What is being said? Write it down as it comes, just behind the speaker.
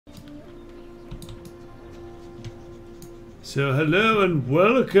So hello and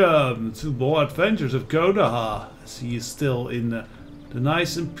welcome to more adventures of Gou'Dahaiv, as he is still in the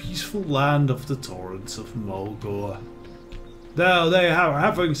nice and peaceful land of the Torrents of Mulgore. Now they are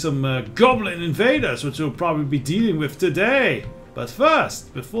having some goblin invaders, which we'll probably be dealing with today. But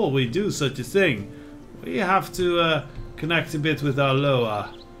first, before we do such a thing, we have to connect a bit with our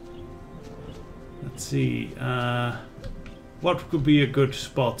Loa. Let's see, what could be a good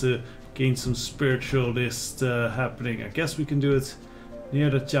spot to gain some spiritualist happening. I guess we can do it near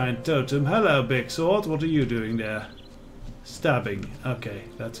the giant totem. Hello, big sword. What are you doing there? Stabbing. Okay,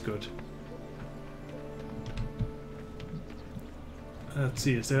 that's good. Let's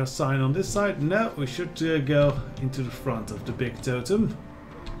see, is there a sign on this side? No, we should go into the front of the big totem.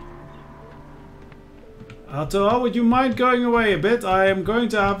 Altoa, would you mind going away a bit? I am going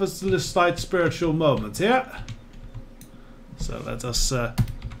to have a slight spiritual moment here. So let us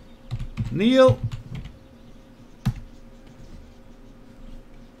kneel.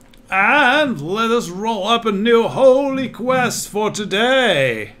 And let us roll up a new holy quest for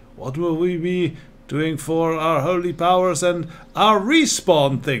today. What will we be doing for our holy powers and our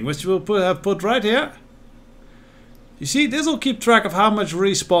respawn thing, which we'll have put right here? You see, this will keep track of how much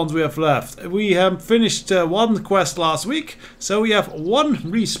respawns we have left. We have finished one quest last week, so we have one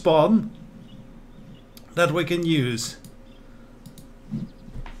respawn that we can use.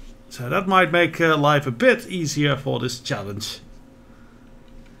 So that might make life a bit easier for this challenge.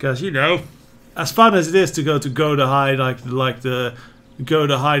 Because, you know, as fun as it is to go to Gou'Dahaiv, like the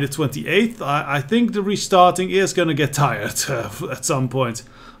Gou'Dahaiv the 28th, I think the restarting is going to get tired at some point.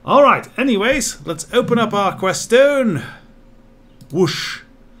 Alright, anyways, let's open up our quest stone. Whoosh.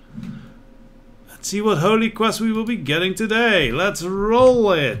 Let's see what holy quest we will be getting today. Let's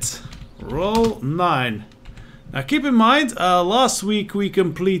roll it. Roll 9. Now keep in mind, last week we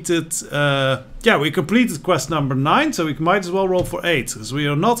completed, we completed quest number 9, so we might as well roll for 8, because we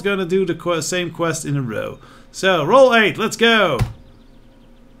are not going to do the same quest in a row. So, roll 8, let's go!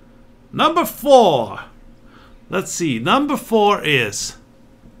 Number 4. Let's see, number 4 is...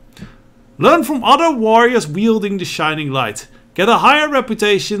 Learn from other warriors wielding the shining light. Get a higher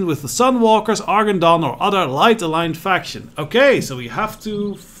reputation with the Sunwalkers, Argandon, or other light-aligned faction. Okay, so we have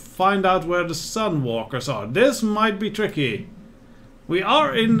to find out where the Sunwalkers are. This might be tricky. We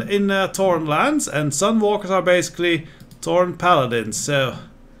are in Tauren lands, and Sunwalkers are basically Tauren paladins. So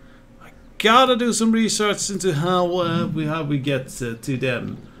I gotta do some research into how we get to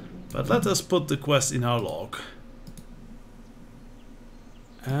them. But let us put the quest in our log.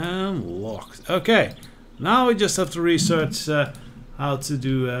 And locked. Okay, now we just have to research how to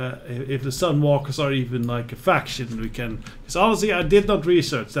do if the Sunwalkers are even like a faction. We can, because honestly I did not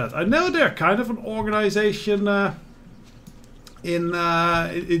research that. I know they're kind of an organization in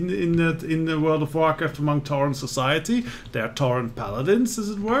the world of Warcraft among Tauren society. They're Tauren paladins,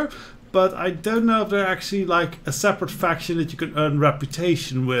 as it were, but I don't know if they're actually like a separate faction that you can earn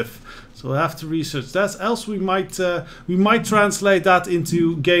reputation with. So I have to research that. Else we might translate that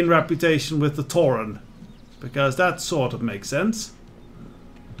into gain reputation with the Tauren, because that sort of makes sense.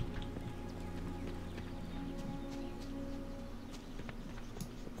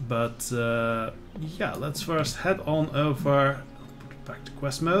 But yeah, let's first head on over, put it back to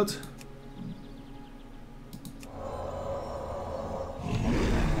quest mode.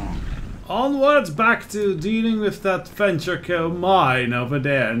 Onwards back to dealing with that Venture Co mine over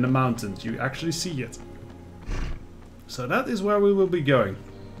there in the mountains. You actually see it. So that is where we will be going.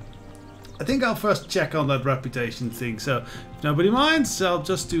 I think I'll first check on that reputation thing. So if nobody minds, I'll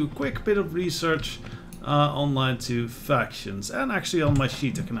just do a quick bit of research online to factions. And actually on my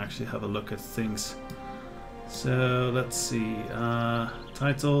sheet I can actually have a look at things. So let's see.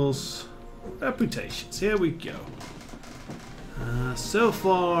 Titles, reputations. Here we go. So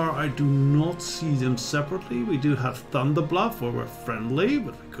far I do not see them separately. We do have Thunderbluff where we're friendly,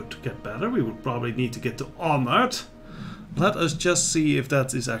 but we could get better. We would probably need to get to Honored. Let us just see if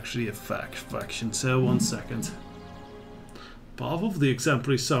that is actually a faction. So 1 second. Path of the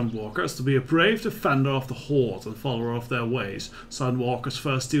exemplary Sunwalkers, to be a brave defender of the Horde and follower of their ways. Sunwalkers'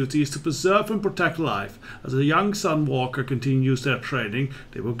 first duty is to preserve and protect life. As a young Sunwalker continues their training,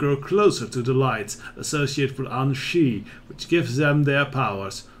 they will grow closer to the light, associated with An-Shi, which gives them their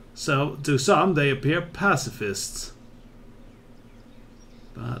powers. So, to some, they appear pacifists.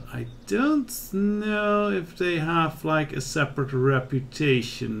 But I don't know if they have like a separate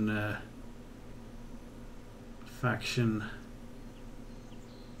reputation faction.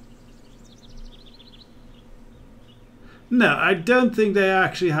 No, I don't think they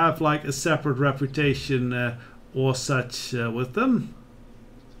actually have like a separate reputation or such with them.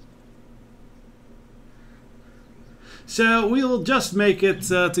 So we'll just make it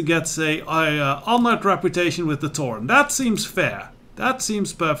to get a honored reputation with the Tauren. That seems fair. That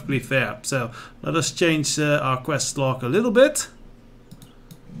seems perfectly fair. So let us change our quest log a little bit.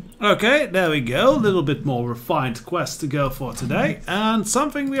 Okay, there we go. A little bit more refined quest to go for today. And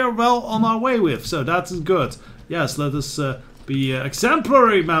something we are well on our way with. So that is good. Yes, let us be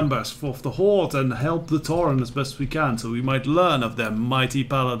exemplary members of the Horde and help the Tauren as best we can. So we might learn of them mighty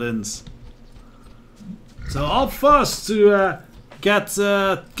paladins. So up first to get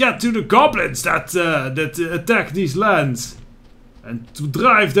to the goblins that attack these lands. And to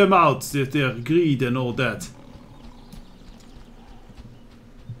drive them out with their greed and all that.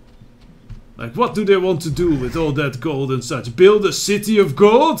 Like, what do they want to do with all that gold and such? Build a city of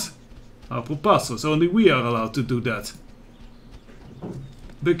gold? How preposterous. Only we are allowed to do that.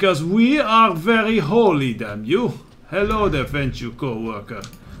 Because we are very holy, damn you. Hello there, venture co-worker.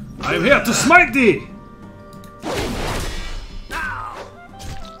 I am here to smite thee!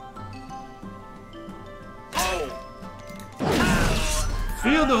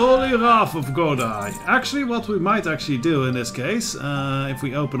 Feel the holy wrath of Gou'Dahaiv. Actually, what we might actually do in this case, if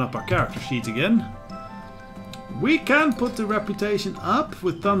we open up our character sheet again, we can put the reputation up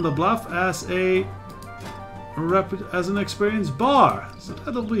with Thunder Bluff as an experienced bar. So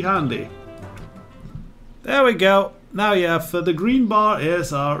that'll be handy. There we go. Now you have the green bar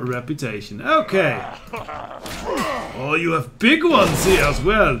is our reputation. Okay. Oh, you have big ones here as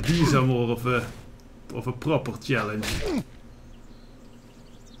well. These are more of a proper challenge.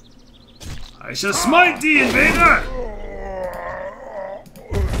 I shall smite thee, invader!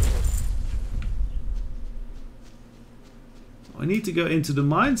 I need to go into the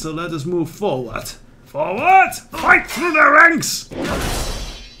mine, so let us move forward. Forward! Fight through the ranks!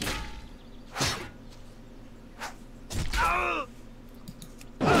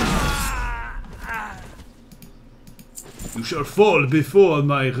 You shall fall before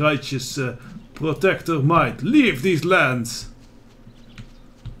my righteous protector might. Leave these lands!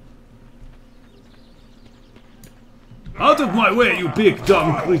 Out of my way, you big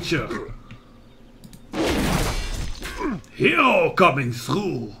dumb creature! Hero coming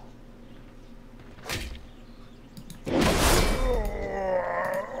through!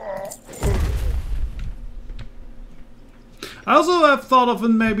 I also have thought of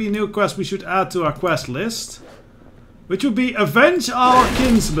maybe a new quest we should add to our quest list, which would be Avenge Our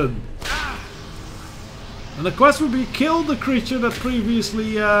Kinsman. And the quest would be kill the creature that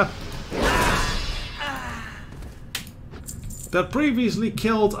previously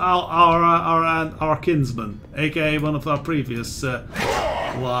killed our kinsman, aka one of our previous attempts.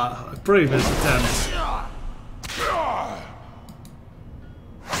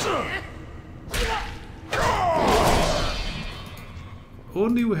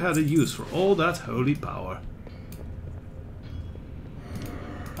 Only we had a use for all that holy power.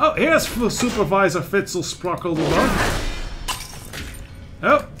 Oh, here's Supervisor Fitzel Sprockle the Bug.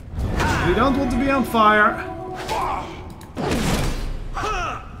 Oh, we don't want to be on fire.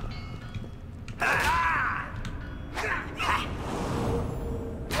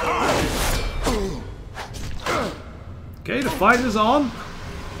 Okay, the fight is on.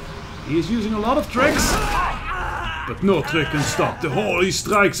 He is using a lot of tricks. But no trick can stop the holy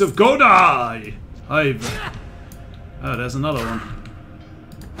strikes of Gou'Dahaiv. Oh, there's another one.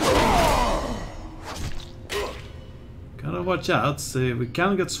 Gotta watch out. See, we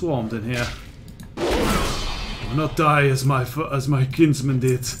can get swarmed in here. Will not die as my kinsman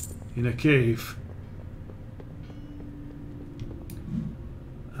did in a cave.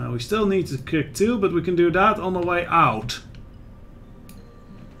 We still need to kick 2, but we can do that on the way out.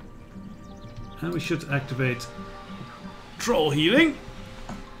 And we should activate Troll Healing.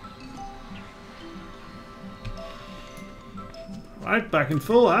 Right, back in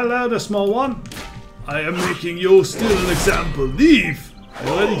full. Hello there, small one. I am making you still an example. Leave! I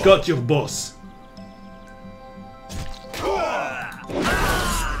already got your boss.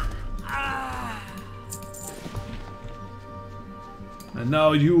 And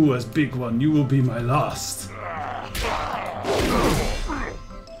now you, as big one, you will be my last.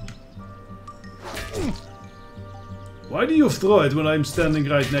 Why do you throw it when I'm standing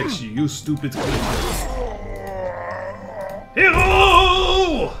right next to you, you stupid creature?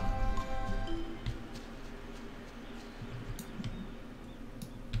 Hero!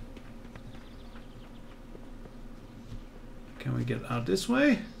 Can we get out this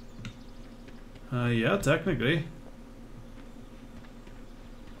way? Yeah, technically.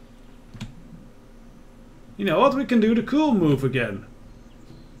 You know what? We can do the cool move again.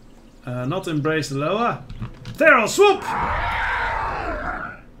 Not embrace the lower. Terror swoop!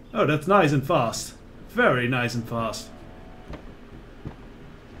 Oh, that's nice and fast. Very nice and fast.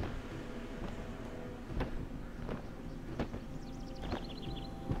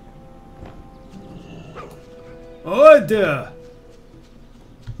 Oh there!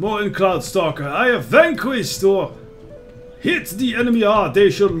 Morning Cloud Stalker, I have vanquished or hit the enemy hard.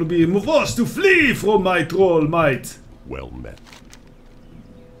 They shall be forced to flee from my troll might. Well met.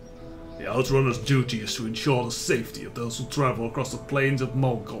 The Outrunner's duty is to ensure the safety of those who travel across the plains of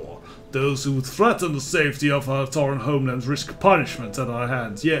Mulgore. Those who threaten the safety of our Tauren homelands risk punishment at our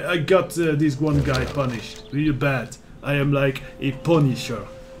hands. Yeah, I got this one guy punished. Real bad. I am like a punisher.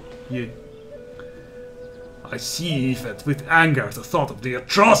 Yeah. I see that with anger the thought of the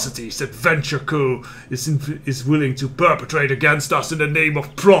atrocities that Venture Co. is willing to perpetrate against us in the name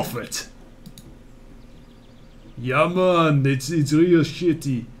of profit. Yeah man, it's real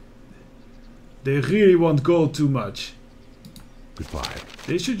shitty. They really want gold too much. Goodbye.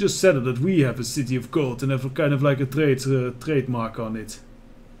 They should just settle that we have a city of gold and have a kind of like a trademark on it.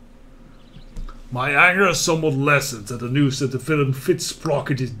 My anger is somewhat lessened at the news that the villain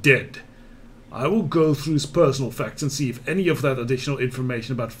Fitzsprocket is dead. I will go through his personal facts and see if any of that additional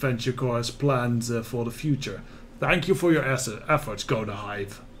information about Venture Co. has plans for the future. Thank you for your efforts,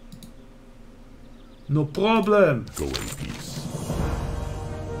 Gou'Dahaiv. No problem. Go in peace.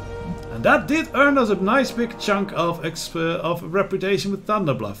 And that did earn us a nice big chunk of reputation with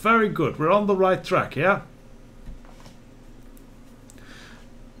Thunderbluff. Very good. We're on the right track, yeah?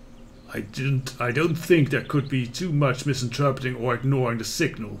 I don't think there could be too much misinterpreting or ignoring the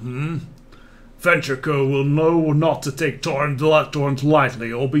signal, Venture Co. will know not to take Tauren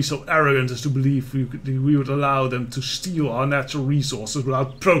lightly or be so arrogant as to believe we would allow them to steal our natural resources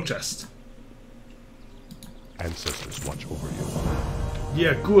without protest. Ancestors watch over you.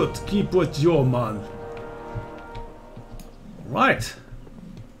 Yeah, good. Keep what you're, man. Right.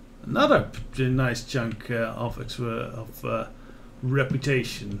 Another nice chunk of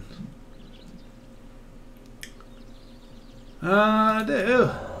reputation.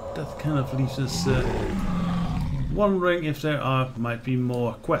 That kind of leaves us wondering if there might be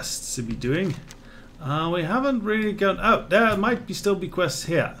more quests to be doing. We haven't really gone. Oh, there might still be quests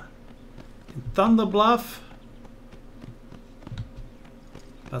here. In Thunderbluff.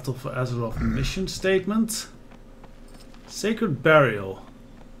 Battle for Azeroth mission statement. Sacred Burial.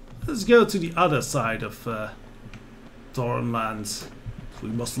 Let's go to the other side of Tauren lands. We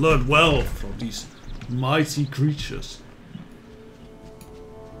must learn well from these mighty creatures.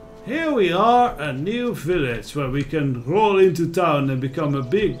 Here we are, a new village where we can roll into town and become a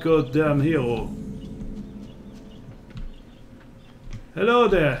big goddamn hero. Hello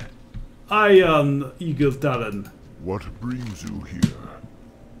there, Iron Eagle Talon. What brings you here?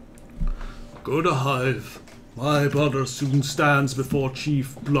 Gou'Dahaiv, my brother soon stands before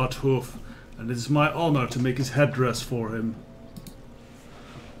Chief Bloodhoof, and it is my honor to make his headdress for him.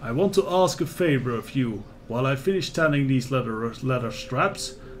 I want to ask a favor of you. While I finish tanning these leather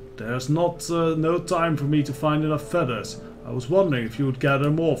straps, there's no time for me to find enough feathers. I was wondering if you would gather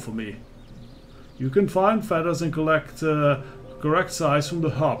more for me. You can find feathers and collect correct size from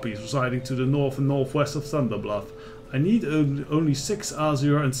the harpies residing to the north and northwest of Thunderbluff. I need only 6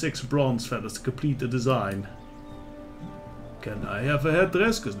 azure and 6 bronze feathers to complete the design. Can I have a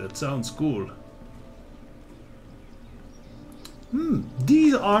headdress? Because that sounds cool.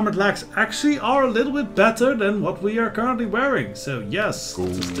 These armored legs actually are a little bit better than what we are currently wearing. So yes,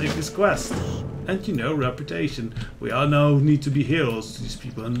 let's take this quest. And you know, reputation. We are now need to be heroes to these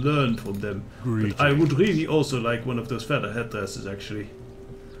people and learn from them. But I would really also like one of those feather headdresses actually.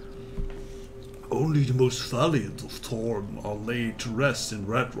 Only the most valiant of Tauren are laid to rest in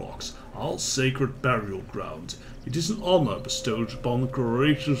Red Rocks, our sacred burial ground. It is an honor bestowed upon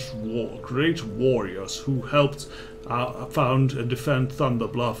great warriors who helped found and defend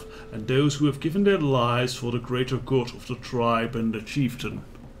Thunderbluff, and those who have given their lives for the greater good of the tribe and the chieftain.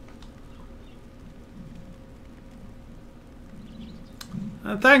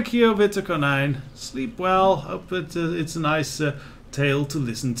 And thank you, Vitterconine. Sleep well. Hope it's a nice tale to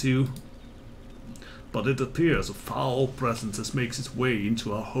listen to. But it appears a foul presence makes its way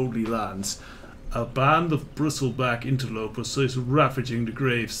into our holy lands. A band of bristleback interlopers is ravaging the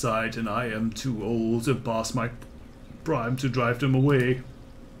gravesite, and I am too old and past my prime to drive them away.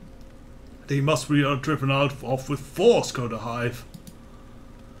 They must be driven off with force, Gou'Dahaiv.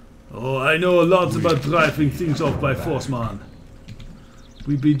 Oh, I know a lot about driving things off by force, man.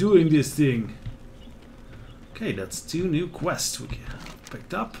 We be doing this thing. Okay, that's 2 new quests we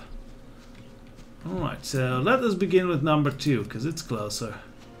picked up. Alright, so let us begin with number 2, because it's closer.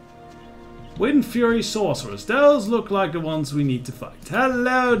 Wind Fury Sorcerers. Those look like the ones we need to fight.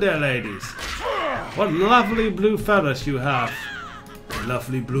 Hello there, ladies. What lovely blue feathers you have.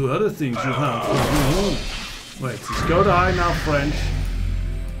 Lovely blue other things you have. Wait, is Gou'Dahaiv now French?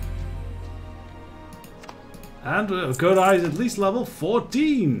 And Gou'Dahaiv is at least level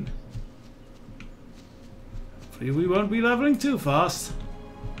 14. Hopefully we won't be leveling too fast.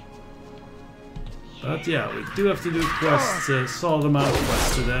 But yeah, we do have to do quests, a solid amount of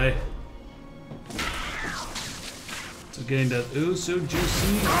quests today. To gain that oh so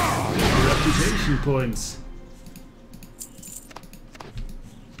juicy reputation points.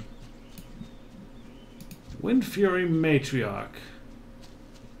 Wind Fury Matriarch.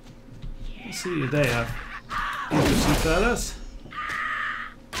 Let's see if they have interesting feathers.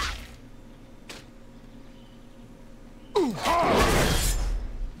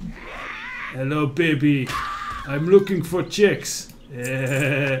 Hello baby, I'm looking for chicks.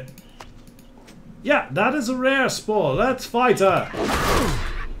 Yeah, that is a rare spore. Let's fight her.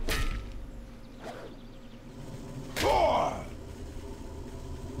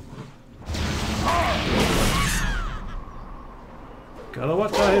 Gotta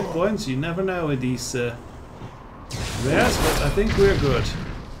watch our hit points. You never know with these rares, but I think we're good.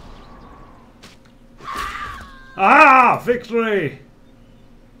 Ah, victory!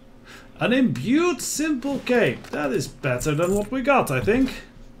 An imbued simple cape. That is better than what we got, I think.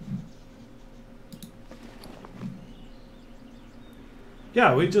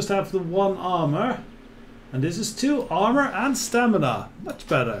 Yeah, we just have the 1 armor. And this is 2 armor and stamina. Much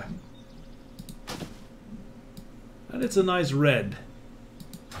better. And it's a nice red.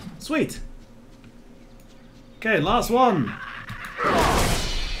 Sweet. Okay, last one.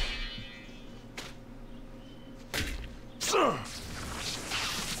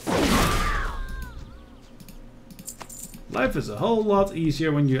 Life is a whole lot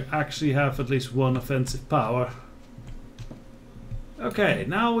easier when you actually have at least 1 offensive power. Okay,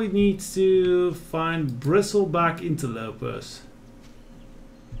 now we need to find bristleback interlopers.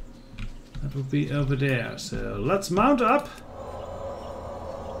 That will be over there. So let's mount up.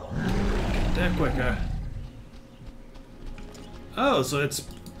 Get there quicker. Oh, so it's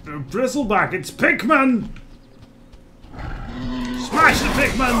bristleback. It's Pikmin! Smash the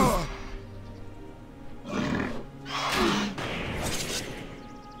Pikmin!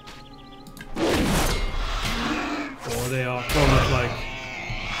 They are kind of like,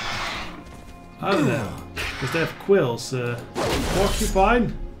 I don't know, because they have quills.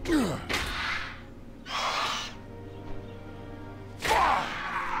 Porcupine.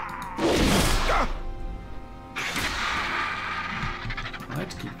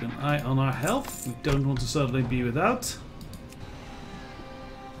 Right, keep an eye on our health. We don't want to suddenly be without.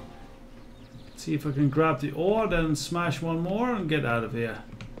 Let's see if I can grab the ore, then smash 1 more and get out of here.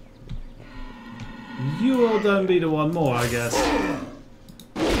 You will then be the 1 more, I guess.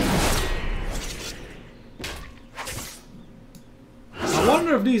 I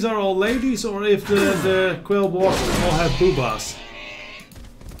wonder if these are all ladies or if the quill walkers all have boobas.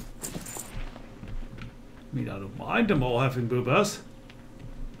 I mean, I don't mind them all having boobas.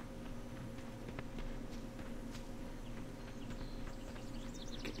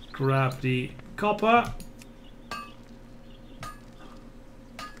 Grab the copper.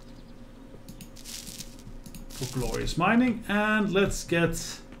 For glorious mining, and let's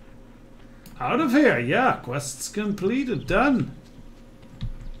get out of here. Yeah, quests completed, done.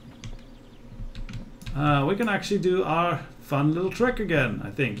 We can actually do our fun little trick again,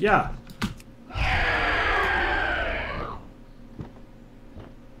 I think. Yeah.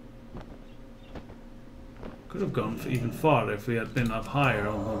 Could have gone even farther if we had been up higher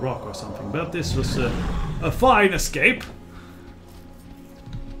on the rock or something, but this was a fine escape.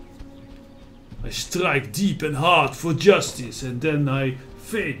 I strike deep and hard for justice, and then I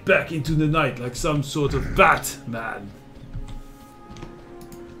fade back into the night like some sort of Batman.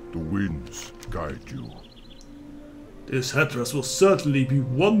 The winds guide you. This headdress will certainly be a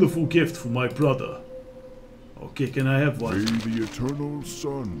wonderful gift for my brother. Okay, can I have one? May the eternal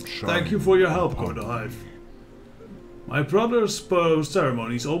sun shine. Thank you for your help, Gou'Dahaiv. My brother's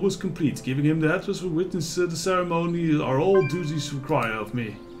ceremony is almost complete. Giving him the headdress to witness the ceremony are all duties required of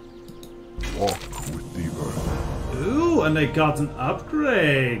me. Walk with the earth. Ooh, and they got an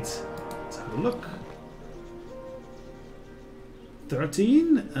upgrade. Let's have a look.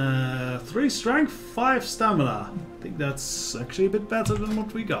 13, 3 strength, 5 stamina. I think that's actually a bit better than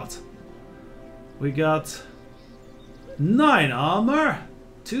what we got. We got 9 armor,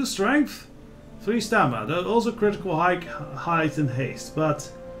 2 strength, 3 stamina. That's also critical height and haste,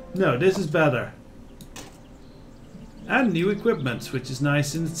 but no, this is better. And new equipment, which is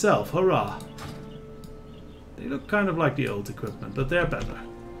nice in itself. Hurrah! They look kind of like the old equipment, but they're better.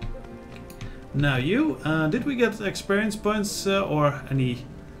 Now you, did we get experience points or any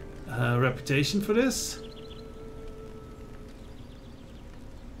reputation for this?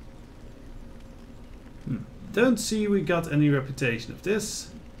 Don't see we got any reputation of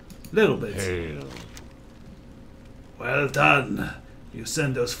this. Little bit. Hail. Well done. You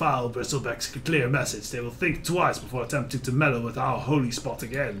send those foul bristlebacks a clear message. They will think twice before attempting to meddle with our holy spot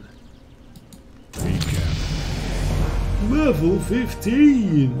again. Level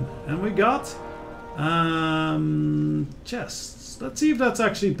 15. And we got chests. Let's see if that's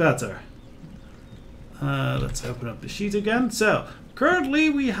actually better. Let's open up the sheet again. So currently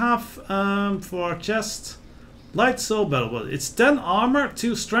we have for chest light soul battle. Well, it's 10 armor,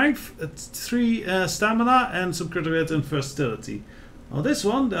 2 strength, 3 stamina, and some critical hit and versatility. Well, this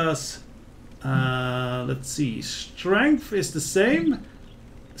one does. Let's see. Strength is the same.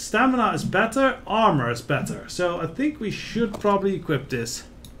 Stamina is better. Armor is better. So I think we should probably equip this.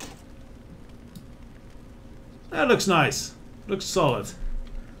 That looks nice. Looks solid.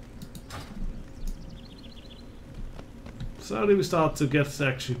 Slowly we start to get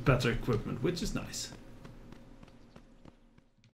actually better equipment, which is nice.